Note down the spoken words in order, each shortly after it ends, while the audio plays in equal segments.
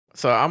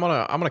So I'm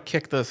gonna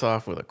kick this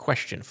off with a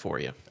question for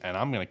you. And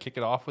I'm going to kick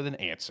it off with an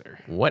answer.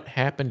 What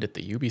happened at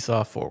the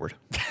Ubisoft Forward?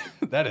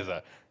 That is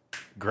a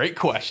great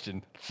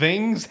question.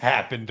 Things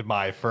happened,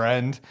 my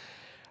friend.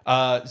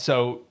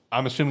 So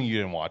I'm assuming you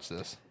didn't watch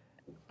this.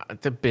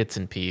 The bits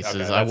and pieces.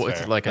 Okay, I that's was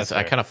fair. like That's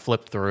I fair. kind of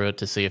flipped through it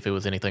to see if it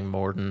was anything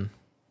more than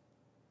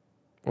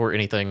or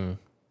anything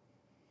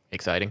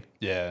exciting.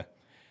 Yeah.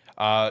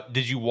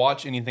 Did you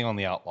watch anything on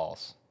the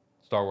Outlaws?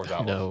 Star Wars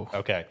Outlaws? No.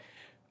 Okay.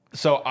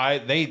 So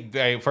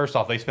they first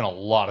off, they spent a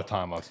lot of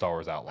time on Star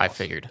Wars Outlaws.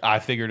 I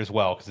figured as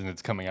well, because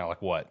it's coming out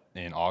like what,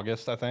 in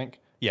August, I think?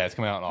 Yeah, it's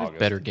coming out in August.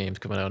 better games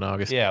coming out in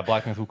August. Yeah,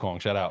 Black Myth Wukong,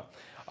 shout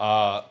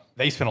out.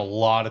 They spent a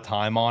lot of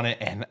time on it,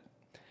 and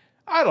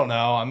I don't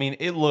know. I mean,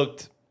 it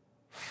looked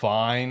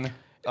fine.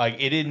 Like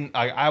it didn't.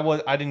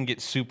 I didn't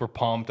get super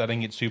pumped. I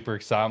didn't get super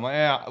excited. I'm like,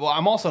 yeah. Well,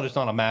 I'm also just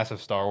not a massive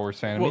Star Wars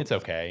fan. I mean, it's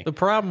okay. The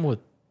problem with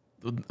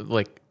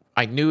like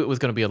I knew it was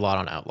going to be a lot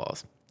on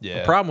Outlaws.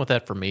 Yeah. The problem with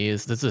that for me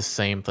is this is the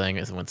same thing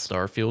as when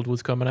Starfield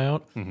was coming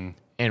out,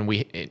 and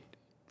we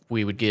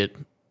would get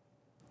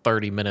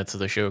 30 minutes of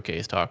the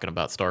showcase talking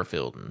about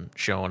Starfield and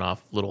showing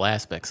off little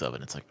aspects of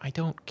it. It's like I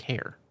don't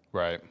care.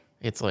 Right.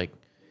 It's like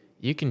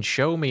you can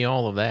show me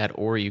all of that,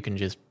 or you can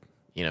just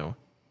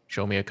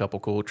show me a couple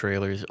cool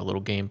trailers, a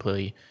little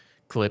gameplay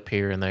clip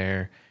here and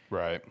there,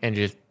 Right. and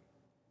just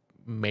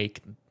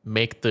make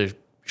the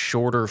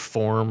shorter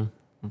form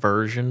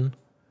version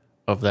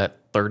of that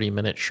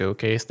 30-minute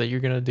showcase that you're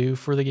going to do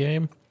for the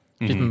game.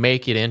 Just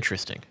make it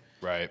interesting.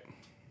 Right.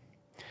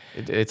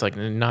 It's like,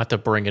 not to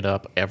bring it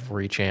up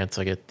every chance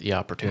I get the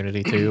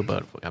opportunity to,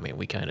 but I mean,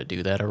 we kind of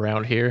do that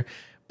around here.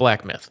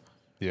 Black Myth.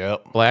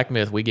 Yep. Black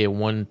Myth, we get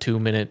 1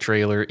 2-minute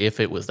trailer if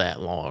it was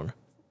that long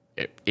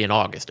in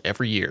August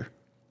every year.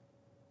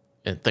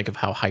 And think of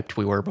how hyped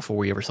we were before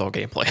we ever saw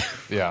gameplay.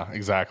 Yeah,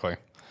 exactly.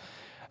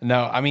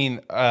 No, I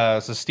mean, so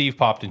Steve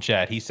popped in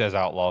chat. He says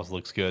Outlaws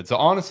looks good. So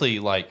honestly,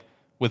 like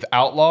with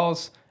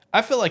Outlaws,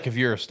 I feel like if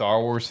you're a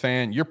Star Wars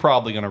fan, you're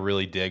probably going to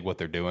really dig what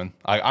they're doing.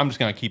 I'm just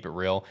going to keep it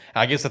real.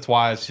 I guess that's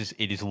why it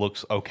just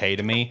looks okay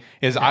to me.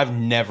 Is I've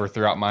never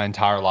throughout my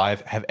entire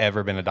life have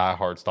ever been a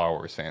diehard Star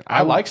Wars fan.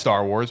 I like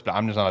Star Wars, but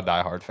I'm just not a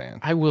diehard fan.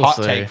 I will Hot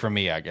say, take from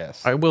me, I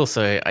guess. I will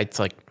say, it's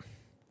like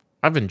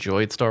I've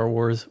enjoyed Star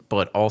Wars,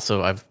 but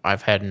also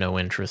I've had no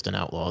interest in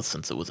Outlaws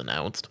since it was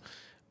announced.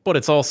 But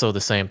it's also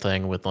the same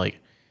thing with like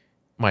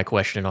my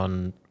question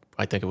on,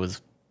 I think it was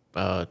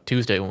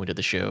Tuesday when we did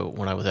the show,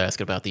 when I was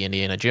asking about the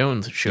Indiana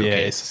Jones showcase. Yeah,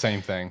 it's the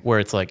same thing. Where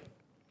it's like,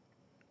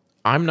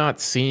 I'm not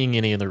seeing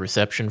any of the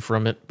reception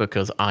from it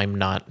because I'm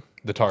not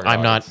The target. not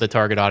audience. the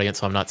target audience,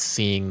 so I'm not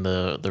seeing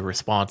the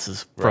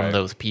responses from Right.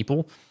 those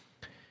people.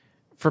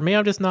 For me,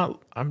 it's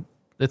not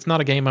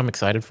a game I'm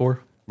excited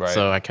for. Right.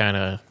 So I kind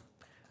of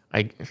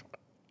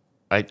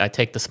I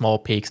take the small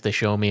peaks they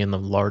show me in the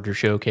larger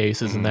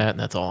showcases and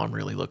that's all I'm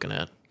really looking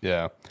at.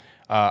 Yeah.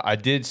 I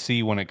did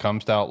see when it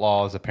comes to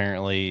Outlaws,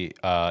 apparently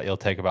it'll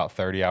take about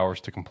 30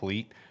 hours to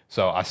complete.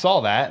 So I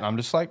saw that, and I'm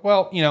just like,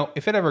 well,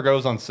 if it ever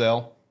goes on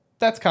sale,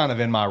 that's kind of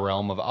in my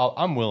realm of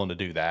I'm willing to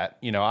do that.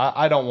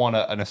 I don't want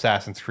an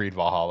Assassin's Creed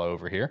Valhalla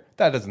over here.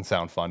 That doesn't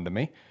sound fun to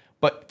me.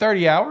 But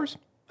 30 hours,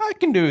 I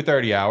can do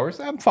 30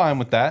 hours. I'm fine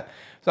with that.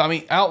 So, I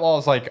mean,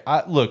 Outlaws, like,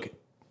 look,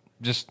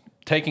 just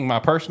taking my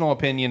personal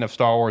opinion of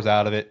Star Wars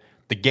out of it,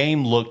 the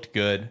game looked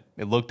good.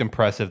 It looked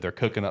impressive. They're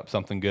cooking up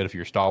something good. If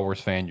you're a Star Wars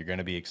fan, you're going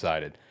to be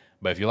excited.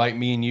 But if you're like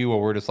me and you, or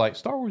we're just like,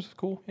 Star Wars is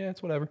cool, yeah,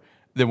 it's whatever,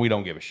 then we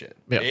don't give a shit.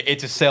 Yeah.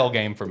 It's a sell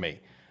game for me.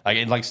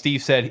 Like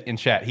Steve said in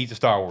chat, he's a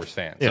Star Wars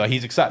fan. So Yeah.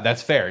 he's excited.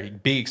 That's fair.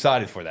 Be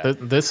excited for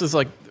that. This is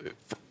like,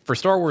 for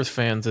Star Wars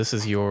fans, this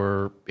is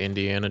your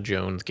Indiana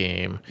Jones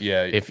game.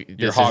 Yeah, If your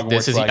this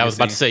Hogwarts is I was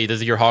about to legacy. say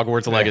this is your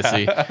Hogwarts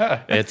legacy.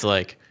 It's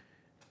like,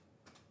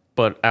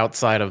 but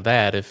outside of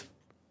that, if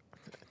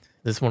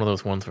this is one of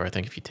those ones where I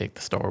think if you take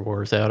the Star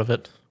Wars out of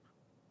it,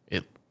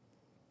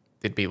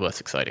 it'd be less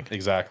exciting.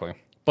 Exactly.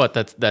 But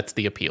that's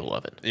the appeal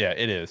of it. Yeah,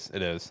 it is.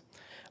 It is.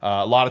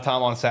 A lot of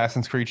time on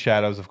Assassin's Creed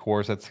Shadows, of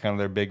course. That's kind of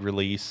their big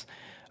release.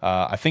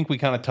 I think we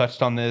kind of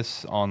touched on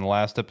this on the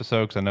last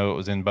episode because I know it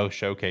was in both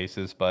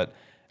showcases. But,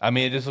 I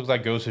mean, it just looks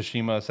like Ghost of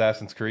Tsushima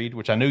Assassin's Creed,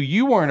 which I knew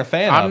you weren't a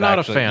fan of, I'm not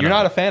actually. a fan You're of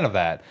not it. a fan of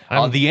that.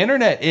 The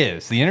internet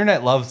is. The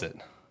internet loves it.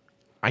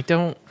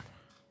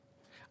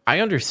 I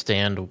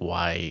understand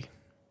why.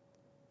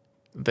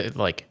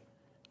 I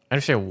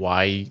understand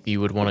why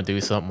you would want to do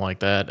something like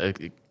that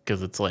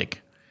because it's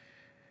like,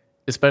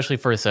 especially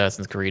for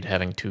Assassin's Creed,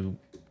 having two,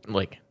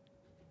 like,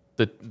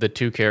 the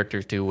two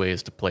characters, two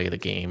ways to play the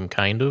game,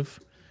 kind of.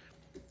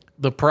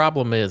 The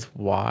problem is,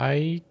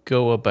 why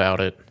go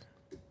about it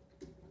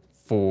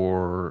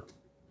for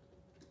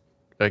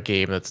a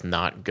game that's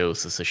not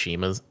Ghost of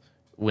Tsushima's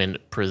when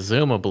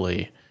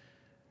presumably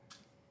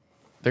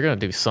they're going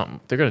to do something,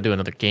 they're going to do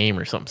another game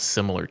or something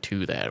similar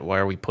to that. Why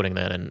are we putting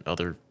that in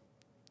other,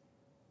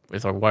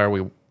 why are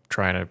we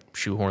trying to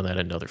shoehorn that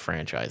into other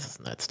franchises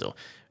and that still?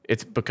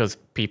 It's because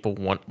people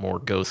want more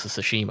Ghost of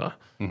Tsushima.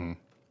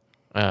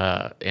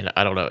 And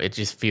I don't know, it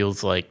just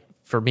feels like,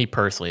 for me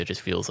personally, it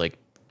just feels like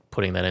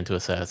putting that into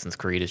Assassin's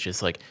Creed. It's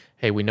just like,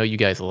 hey, we know you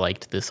guys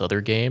liked this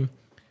other game.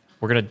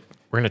 We're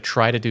gonna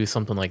try to do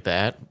something like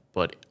that,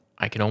 but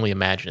I can only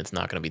imagine it's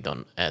not gonna be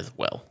done as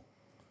well.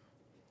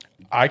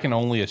 I can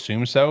only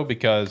assume so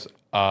because,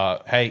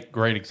 hey,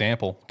 great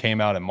example.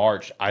 Came out in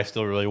March. I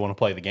still really want to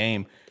play the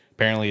game.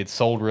 Apparently, it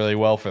sold really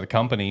well for the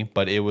company,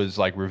 but it was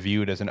like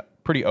reviewed as a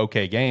pretty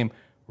okay game.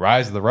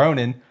 Rise of the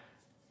Ronin,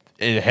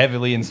 it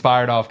heavily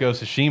inspired off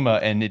Ghost of Tsushima,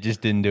 and it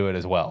just didn't do it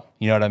as well.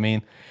 You know what I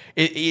mean?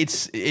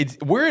 It's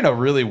we're in a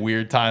really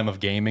weird time of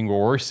gaming where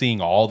we're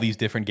seeing all these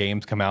different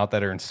games come out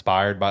that are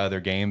inspired by other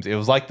games. It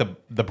was like the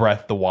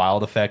Breath of the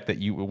Wild effect that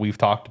we've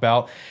talked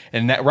about,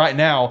 and that right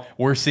now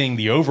we're seeing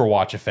the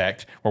Overwatch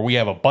effect where we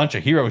have a bunch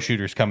of hero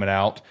shooters coming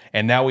out,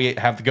 and now we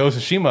have the Ghost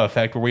of Tsushima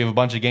effect where we have a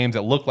bunch of games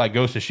that look like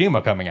Ghost of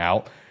Tsushima coming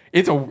out.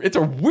 It's a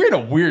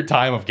weird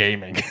time of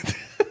gaming.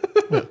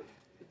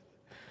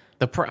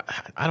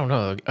 I don't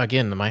know.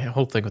 Again, my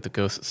whole thing with the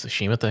Ghost of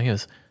Tsushima thing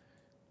is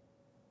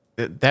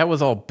that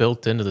was all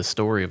built into the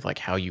story of like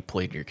how you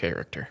played your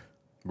character,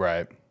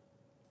 Right.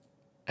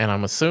 and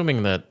I'm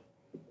assuming that.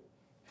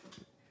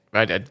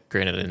 Granted, I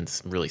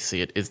didn't really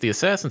see it. Is the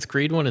Assassin's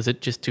Creed one? Is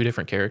it just two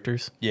different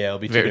characters? Yeah, it'll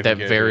be two That different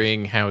characters.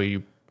 varying how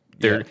you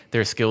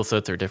their skill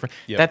sets are different.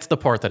 Yep. That's the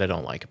part that I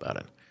don't like about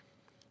it.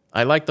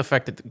 I like the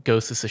fact that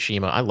Ghost of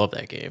Tsushima. I love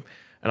that game,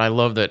 and I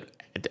love that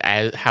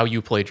how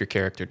you played your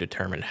character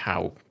determined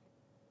how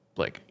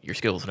like your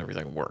skills and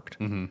everything worked.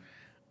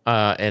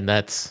 And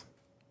that's,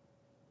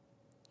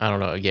 I don't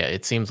know. Yeah,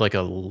 it seems like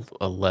a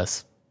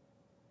less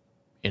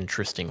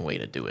interesting way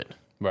to do it.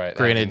 Right.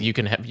 Granted, you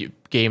can have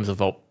games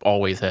have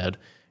always had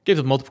games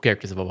with multiple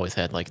characters have always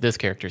had like this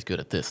character's good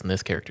at this and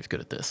this character's good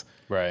at this.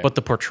 Right. But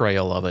the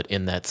portrayal of it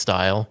in that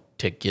style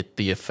to get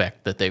the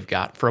effect that they've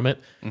got from it,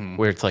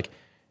 where it's like,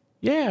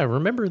 yeah,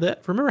 remember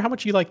that? Remember how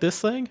much you like this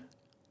thing?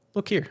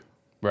 Look here.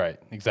 Right.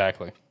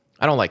 Exactly.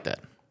 I don't like that.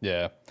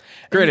 Yeah.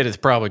 Granted, it's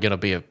probably going to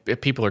be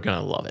people are going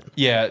to love it.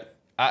 Yeah,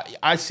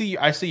 I see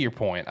your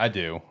point. I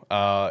do,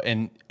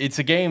 and it's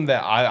a game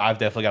that I've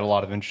definitely got a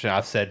lot of interest in.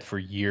 I've said for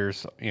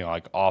years,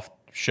 like off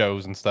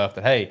shows and stuff,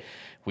 that hey,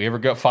 if we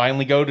ever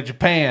finally go to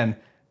Japan,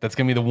 that's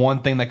gonna be the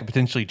one thing that could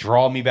potentially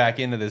draw me back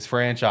into this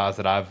franchise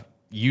that I've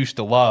used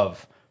to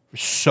love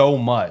so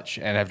much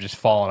and have just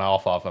fallen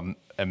off of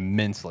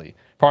immensely.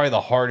 Probably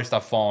the hardest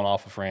I've fallen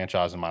off a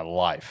franchise in my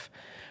life.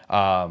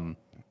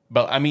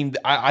 But I mean,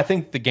 I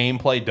think the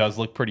gameplay does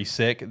look pretty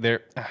sick.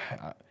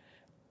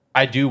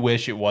 I do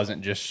wish it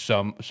wasn't just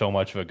so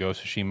much of a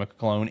Ghost of Tsushima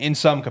clone in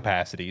some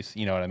capacities.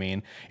 You know what I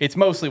mean? It's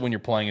mostly when you're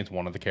playing as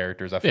one of the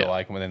characters, I feel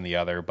like, within the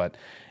other. But,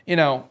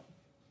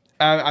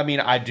 I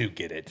mean, I do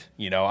get it.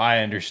 I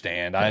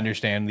understand. I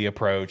understand the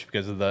approach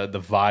because of the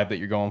vibe that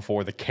you're going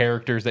for, the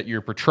characters that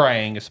you're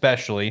portraying,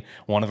 especially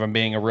one of them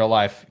being a real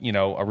life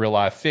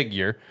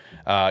figure,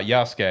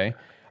 Yasuke.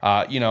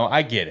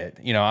 I get it.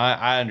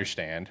 I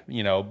understand.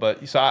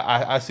 But so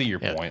I see your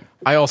point.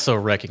 I also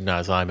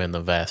recognize I'm in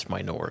the vast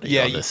minority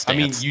on this stance. I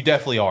mean, you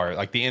definitely are.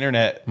 Like the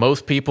internet.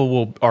 Most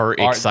people are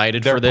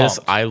excited for this.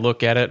 Pumped. I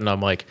look at it and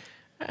I'm like,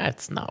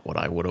 that's not what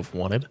I would have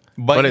wanted.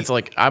 But it's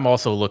like I'm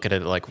also looking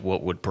at it like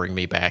what would bring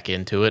me back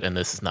into it, and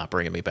this is not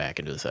bringing me back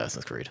into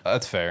Assassin's Creed.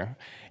 That's fair.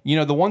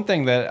 The one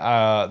thing that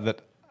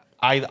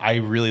I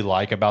really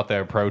like about the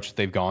approach that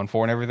they've gone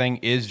for and everything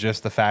is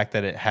just the fact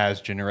that it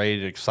has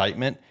generated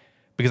excitement.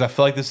 Because I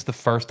feel like this is the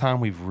first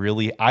time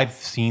I've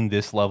seen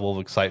this level of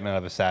excitement out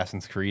of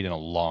Assassin's Creed in a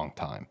long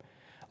time.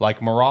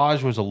 Like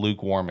Mirage was a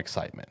lukewarm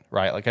excitement,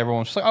 right? Like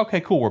everyone's just like, okay,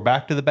 cool, we're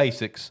back to the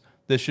basics.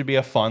 This should be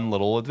a fun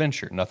little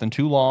adventure. Nothing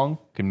too long.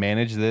 Can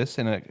manage this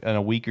in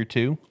a week or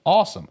two.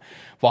 Awesome.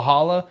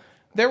 Valhalla,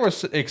 there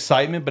was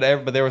excitement,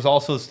 but there was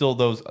also still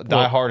those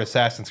diehard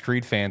Assassin's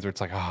Creed fans where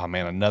it's like, oh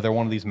man, another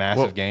one of these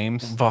massive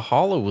games.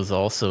 Valhalla was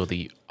also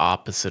the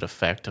opposite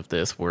effect of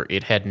this, where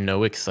it had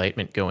no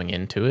excitement going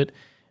into it.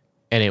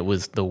 And it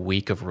was the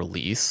week of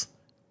release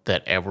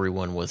that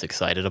everyone was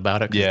excited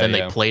about it. Because then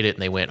they played it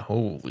and they went,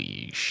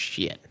 holy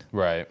shit.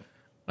 Right.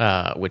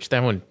 Which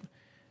that one,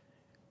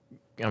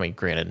 I mean,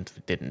 granted,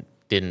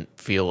 didn't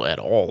feel at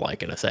all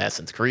like an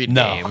Assassin's Creed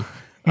game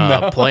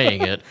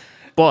playing it.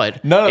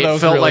 But none of those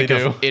felt really like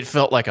do. It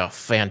felt like a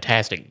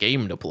fantastic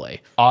game to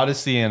play.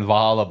 Odyssey and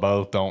Valhalla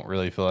both don't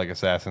really feel like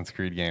Assassin's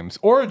Creed games.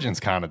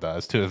 Origins kind of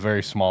does to a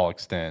very small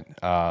extent.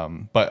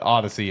 But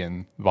Odyssey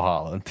and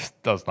Valhalla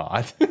does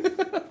not.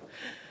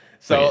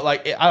 So, I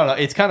don't know.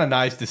 It's kind of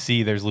nice to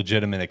see there's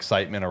legitimate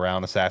excitement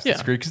around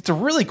Assassin's Creed because it's a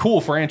really cool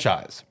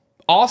franchise.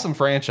 Awesome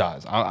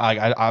franchise.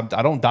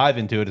 I don't dive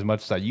into it as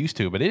much as I used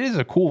to, but it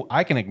is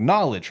I can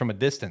acknowledge from a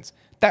distance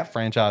that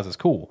franchise is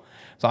cool.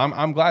 So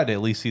I'm glad to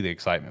at least see the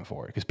excitement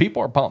for it because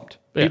people are pumped.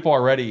 Yeah. People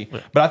are ready.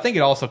 Yeah. But I think it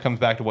also comes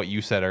back to what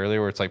you said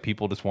earlier where it's like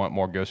people just want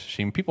more Ghost of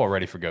Tsushima. People are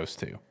ready for Ghost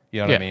 2.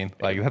 You know what I mean?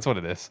 Like, that's what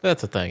it is.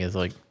 That's the thing is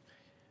like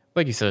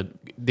you said,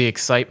 the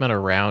excitement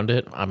around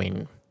it, I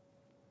mean,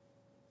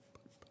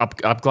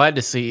 I'm glad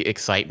to see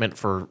excitement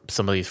for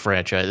some of these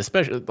franchises,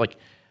 especially like,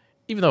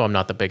 even though I'm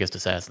not the biggest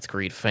Assassin's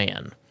Creed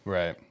fan,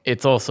 right?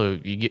 It's also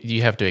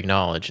you have to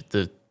acknowledge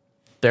that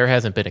there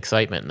hasn't been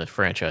excitement in the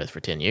franchise for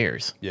 10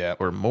 years,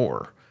 or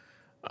more.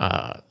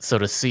 So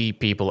to see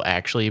people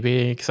actually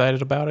being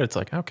excited about it, it's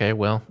like, okay,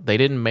 well, they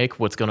didn't make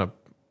what's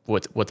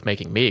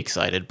making me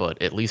excited,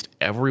 but at least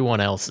everyone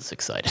else is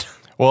excited.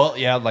 Well,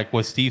 yeah, like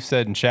what Steve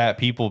said in chat,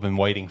 people have been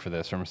waiting for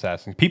this from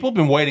Assassin's. People have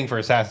been waiting for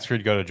Assassin's Creed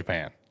to go to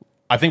Japan.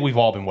 I think we've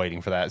all been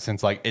waiting for that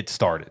since like it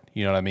started.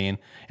 You know what I mean?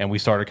 And we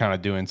started kind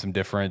of doing some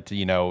different,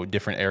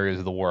 different areas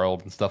of the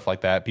world and stuff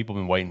like that. People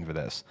have been waiting for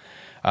this.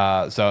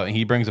 So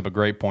he brings up a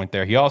great point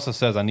there. He also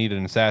says, I need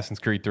an Assassin's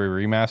Creed 3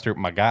 remaster.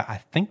 My guy, I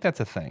think that's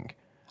a thing.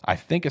 I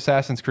think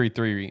Assassin's Creed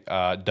 3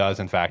 does,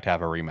 in fact,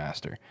 have a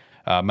remaster.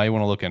 May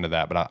want to look into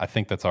that, but I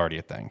think that's already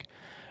a thing.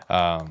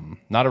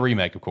 Not a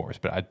remake, of course,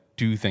 but I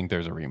do think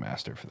there's a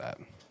remaster for that.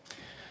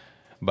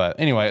 But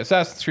anyway,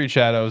 Assassin's Creed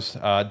Shadows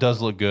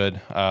does look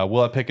good.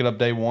 Will I pick it up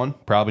day one?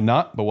 Probably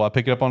not, but will I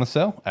pick it up on a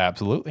sale?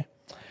 Absolutely.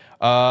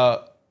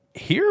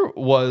 Here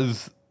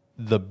was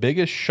the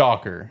biggest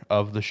shocker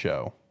of the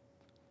show.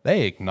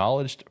 They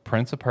acknowledged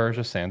Prince of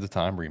Persia Sands of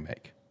Time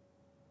remake.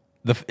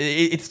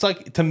 It's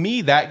like, to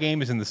me, that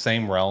game is in the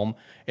same realm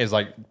as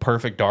like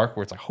Perfect Dark,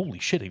 where it's like, holy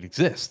shit, it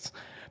exists.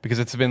 Because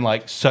it's been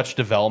like such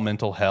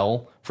developmental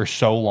hell for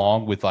so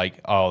long with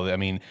like,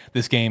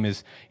 this game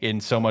is in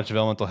so much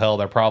developmental hell,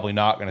 they're probably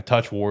not going to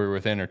touch Warrior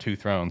Within or Two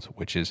Thrones,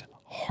 which is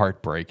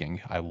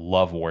heartbreaking. I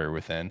love Warrior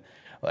Within.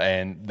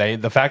 And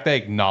the fact they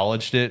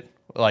acknowledged it,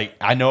 like,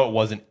 I know it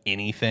wasn't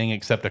anything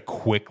except a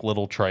quick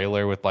little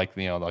trailer with like,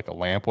 like a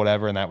lamp,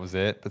 whatever, and that was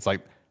it. It's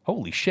like,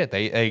 holy shit,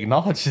 they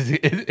acknowledged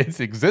its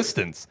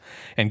existence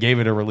and gave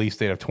it a release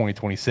date of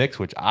 2026,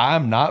 which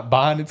I'm not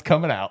buying it's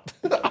coming out.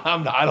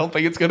 I don't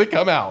think it's going to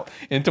come out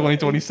in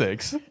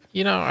 2026.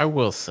 I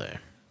will say,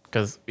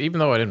 because even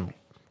though I didn't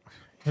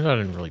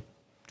really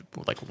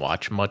like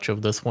watch much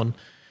of this one,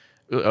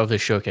 of the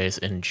showcase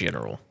in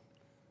general,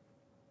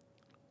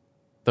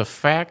 the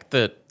fact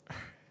that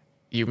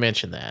you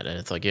mentioned that, and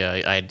it's like,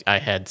 yeah, I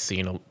had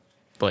seen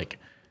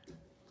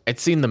I'd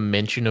seen the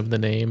mention of the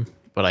name,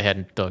 but I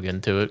hadn't dug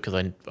into it because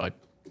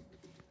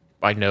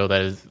I know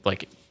that is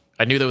like,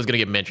 I knew that was gonna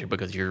get mentioned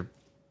because you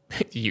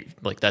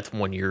like, that's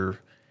one you're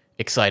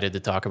excited to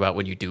talk about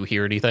when you do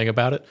hear anything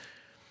about it.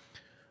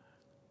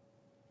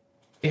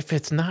 If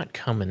it's not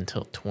coming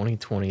till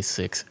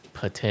 2026,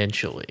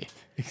 potentially,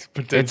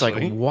 it's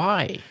like,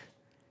 why?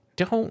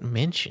 Don't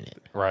mention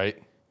it.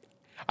 Right.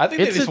 I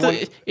think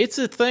it's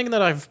a thing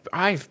that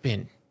I've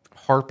been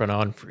harping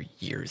on for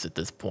years at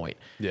this point.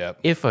 Yeah.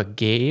 If a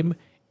game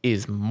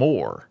is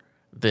more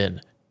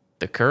than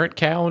the current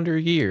calendar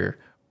year,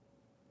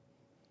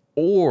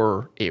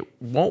 or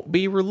it won't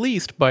be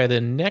released by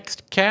the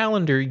next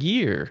calendar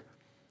year,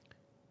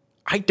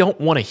 I don't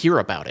want to hear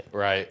about it.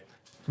 Right.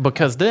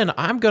 Because then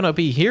I'm going to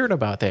be hearing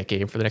about that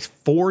game for the next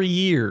 4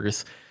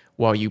 years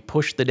while you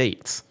push the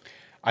dates.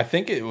 I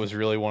think it was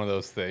really one of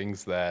those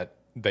things that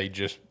they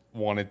just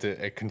wanted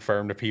to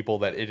confirm to people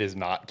that it is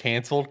not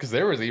canceled, because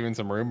there was even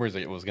some rumors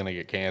that it was going to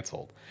get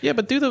canceled. Yeah,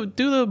 but do the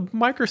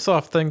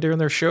Microsoft thing during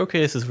their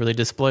showcases where they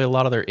display a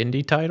lot of their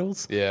indie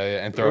titles.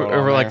 Yeah, and throw it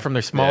or on like there. from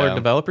their smaller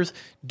developers.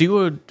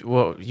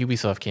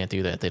 Ubisoft can't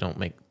do that. They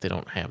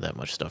don't have that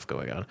much stuff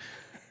going on.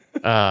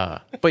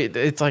 But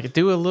it's like,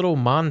 do a little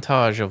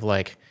montage of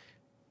like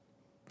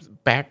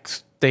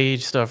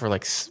backstage stuff, or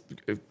like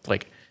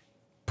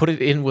put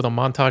it in with a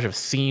montage of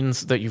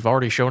scenes that you've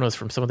already shown us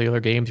from some of the other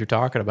games you're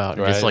talking about,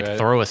 and just like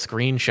throw a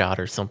screenshot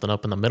or something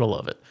up in the middle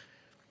of it.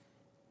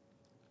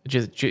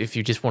 Just if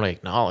you just want to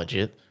acknowledge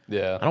it.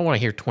 Yeah. I don't want to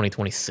hear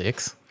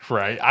 2026.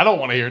 Right. I don't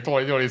want to hear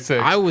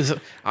 2026.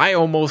 I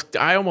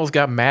almost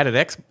got mad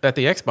at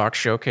the Xbox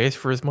showcase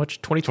for as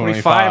much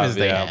 2025 as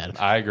they had.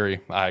 I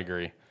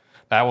agree.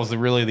 That was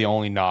really the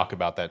only knock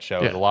about that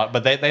show. Yeah. A lot,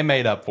 but they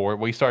made up for it.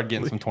 We started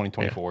getting some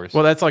 2024s. Yeah.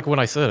 Well, that's like when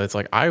I said, it's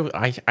like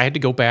I had to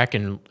go back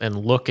and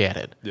look at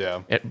it.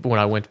 Yeah. When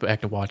I went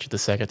back to watch it the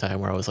second time,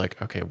 where I was like,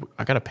 okay,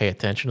 I got to pay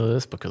attention to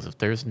this, because if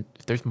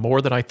there's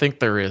more than I think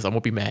there is, I'm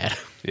gonna be mad.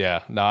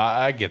 Yeah. No,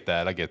 I get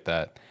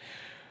that.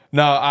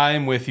 No,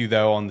 I'm with you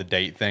though on the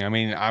date thing. I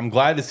mean, I'm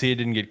glad to see it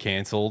didn't get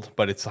canceled,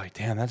 but it's like,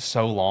 damn, that's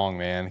so long,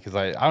 man. Because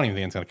I don't even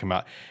think it's gonna come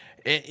out.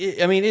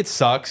 I mean, it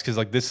sucks because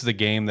like, this is a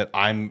game that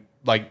I'm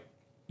like,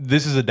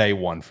 this is a day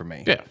one for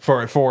me. Yeah.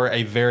 For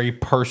a very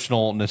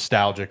personal,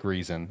 nostalgic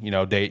reason.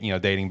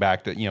 Dating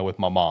back to with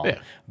my mom. Yeah.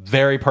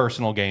 Very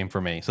personal game for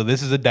me. So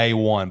this is a day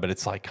one, but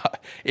it's like,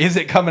 is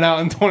it coming out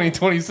in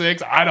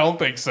 2026? I don't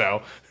think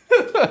so.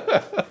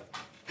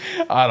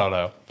 I don't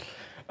know.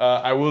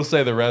 I will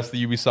say the rest of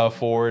the Ubisoft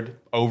Foward,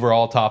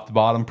 overall top to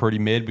bottom, pretty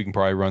mid. We can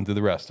probably run through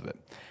the rest of it.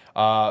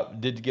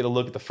 Did get a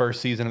look at the first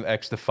season of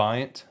X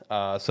Defiant.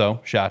 So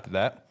shout out to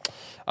that.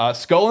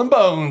 Skull and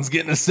Bones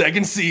getting a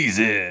second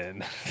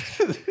season.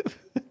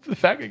 The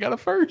fact it got a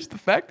first, the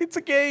fact it's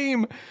a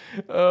game.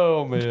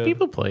 Oh man, do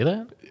people play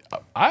that?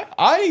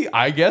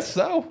 I guess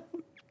so.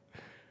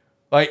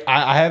 Like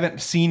I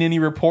haven't seen any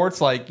reports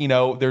like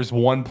there's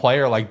one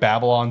player like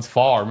Babylon's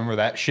Fall. Remember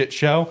that shit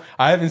show?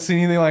 I haven't seen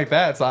anything like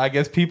that, so I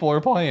guess people are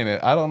playing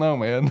it. I don't know,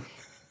 man.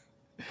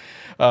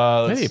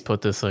 They need to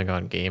put this thing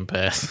on Game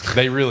Pass.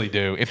 They really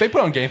do. If they put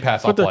it on Game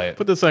Pass, I'll play it.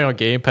 Put this thing on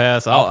Game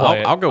Pass.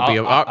 I'll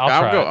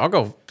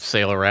go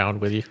sail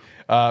around with you.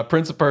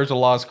 Prince of Persia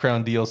Lost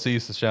Crown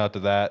DLC, so shout out to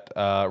that.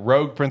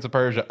 Rogue Prince of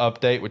Persia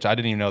update, which I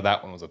didn't even know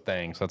that one was a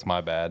thing, so that's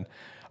my bad.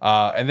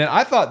 And then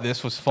I thought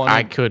this was funny.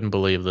 I couldn't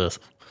believe this.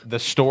 The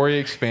story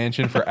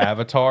expansion for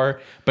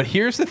Avatar. But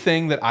here's the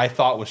thing that I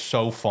thought was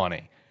so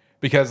funny.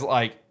 Because,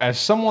 like, as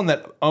someone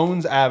that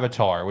owns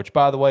Avatar, which,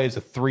 by the way, is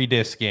a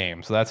 3-disc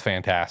game, so that's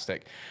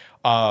fantastic.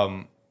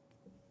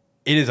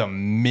 It is a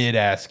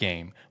mid-ass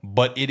game,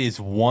 but it is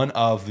one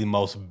of the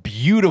most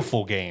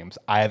beautiful games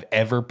I have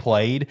ever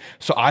played.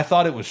 So I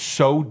thought it was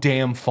so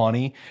damn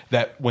funny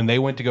that when they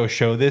went to go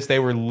show this, they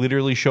were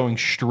literally showing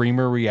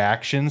streamer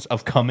reactions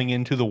of coming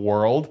into the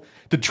world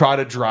to try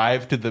to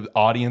drive to the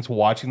audience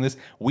watching this.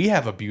 We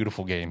have a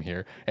beautiful game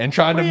here, and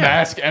trying to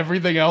mask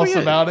everything else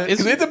about it.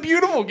 Because it's a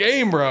beautiful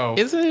game, bro.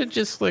 Isn't it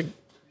just like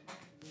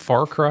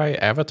Far Cry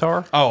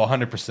Avatar? Oh,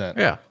 100%.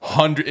 Yeah.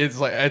 100. It's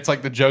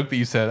like the joke that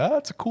you said, oh,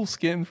 that's a cool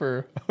skin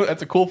for,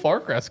 that's a cool Far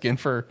Cry skin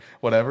for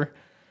whatever.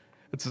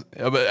 It's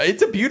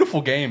a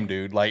beautiful game,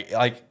 dude. Like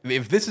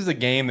if this is a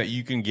game that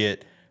you can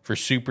get for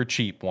super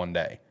cheap one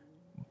day,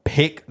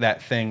 pick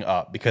that thing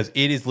up because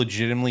it is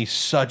legitimately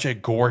such a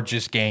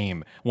gorgeous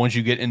game. Once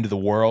you get into the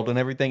world and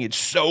everything, it's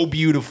so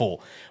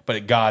beautiful.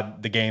 But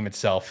God, the game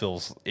itself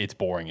it's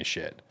boring as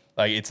shit.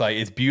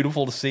 It's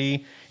beautiful to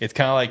see. It's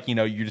kind of like,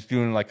 you're just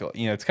doing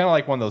it's kind of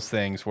like one of those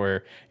things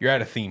where you're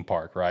at a theme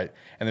park, right?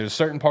 And there's a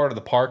certain part of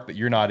the park that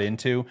you're not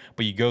into,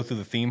 but you go through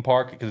the theme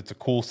park because it's a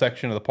cool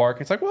section of the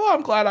park. It's like, well,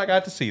 I'm glad I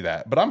got to see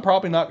that, but I'm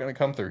probably not going to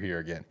come through here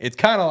again. It's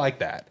kind of like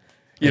that.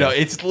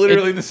 It's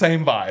literally the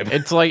same vibe.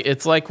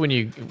 It's like when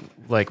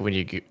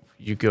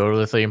you go to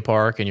the theme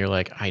park and you're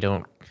like, I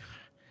don't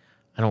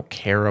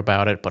care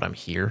about it, but I'm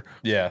here.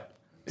 Yeah,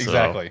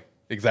 exactly.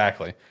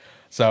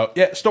 So,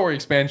 yeah, story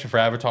expansion for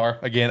Avatar.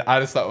 Again, I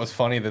just thought it was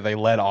funny that they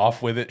led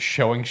off with it,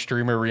 showing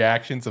streamer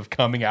reactions of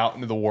coming out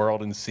into the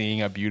world and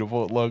seeing how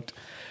beautiful it looked.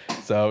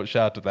 So,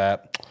 shout out to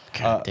that.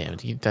 God damn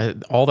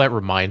it. All that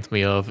reminds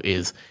me of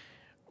is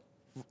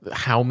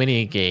how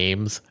many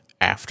games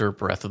after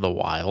Breath of the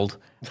Wild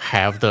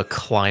have the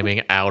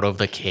climbing out of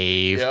the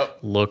cave,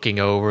 looking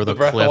over the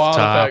cliff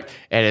top,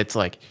 and it's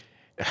like...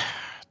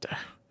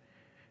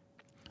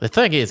 The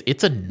thing is,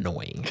 it's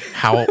annoying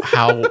how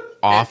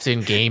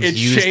often games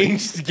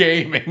changed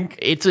gaming.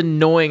 It's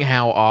annoying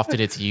how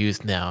often it's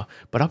used now,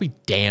 but I'll be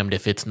damned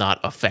if it's not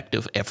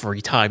effective every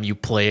time you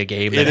play a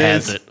game that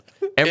has it.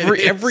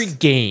 Every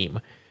game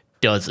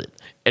does it,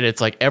 and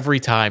it's like every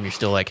time you're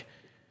still like,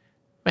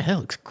 man, that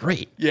looks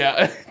great.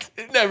 Yeah,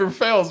 it never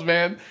fails,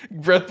 man.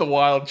 Breath of the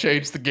Wild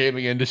changed the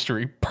gaming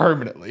industry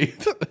permanently.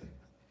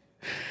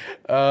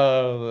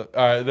 All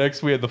right,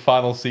 next we had the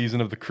final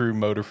season of the Crew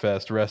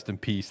Motorfest. Rest in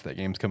peace. That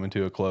game's coming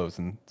to a close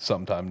in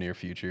sometime near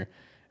future.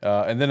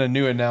 And then a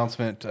new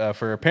announcement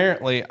for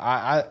apparently,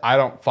 I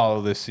don't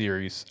follow this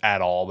series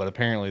at all, but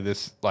apparently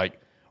this,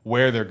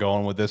 where they're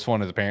going with this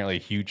one is apparently a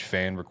huge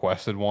fan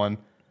requested one.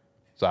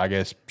 So I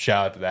guess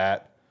shout out to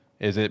that.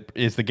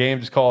 Is the game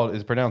just called,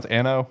 is it pronounced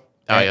Anno?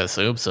 I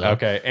assume so.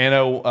 Okay,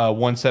 Anno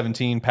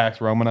 117 Pax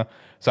Romana.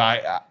 So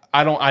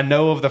I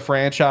know of the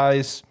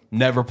franchise.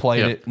 Never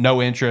played it.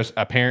 No interest.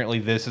 Apparently,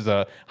 this is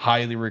a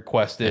highly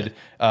requested.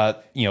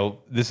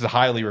 This is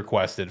highly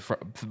requested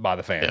by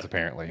the fans.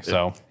 Apparently,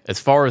 so as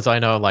far as I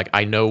know,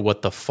 I know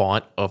what the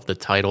font of the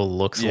title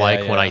looks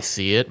like when I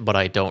see it, but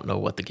I don't know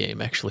what the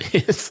game actually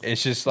is.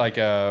 It's just like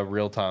a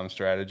real-time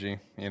strategy.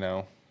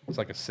 It's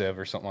like a Civ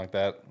or something like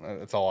that.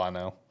 That's all I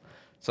know.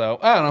 So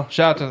I don't know.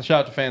 Shout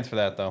out to fans for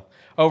that though.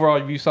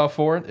 Overall, Ubisoft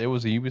Forward. It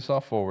was a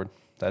Ubisoft Forward.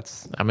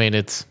 That's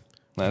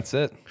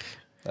it.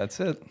 That's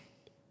it.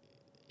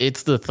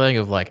 It's the thing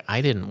of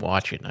I didn't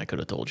watch it and I could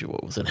have told you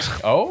what was in it.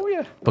 Oh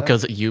yeah.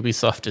 Because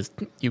Ubisoft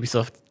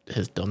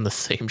has done the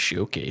same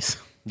showcase.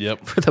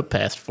 Yep. For the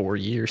past 4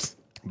 years.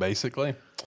 Basically.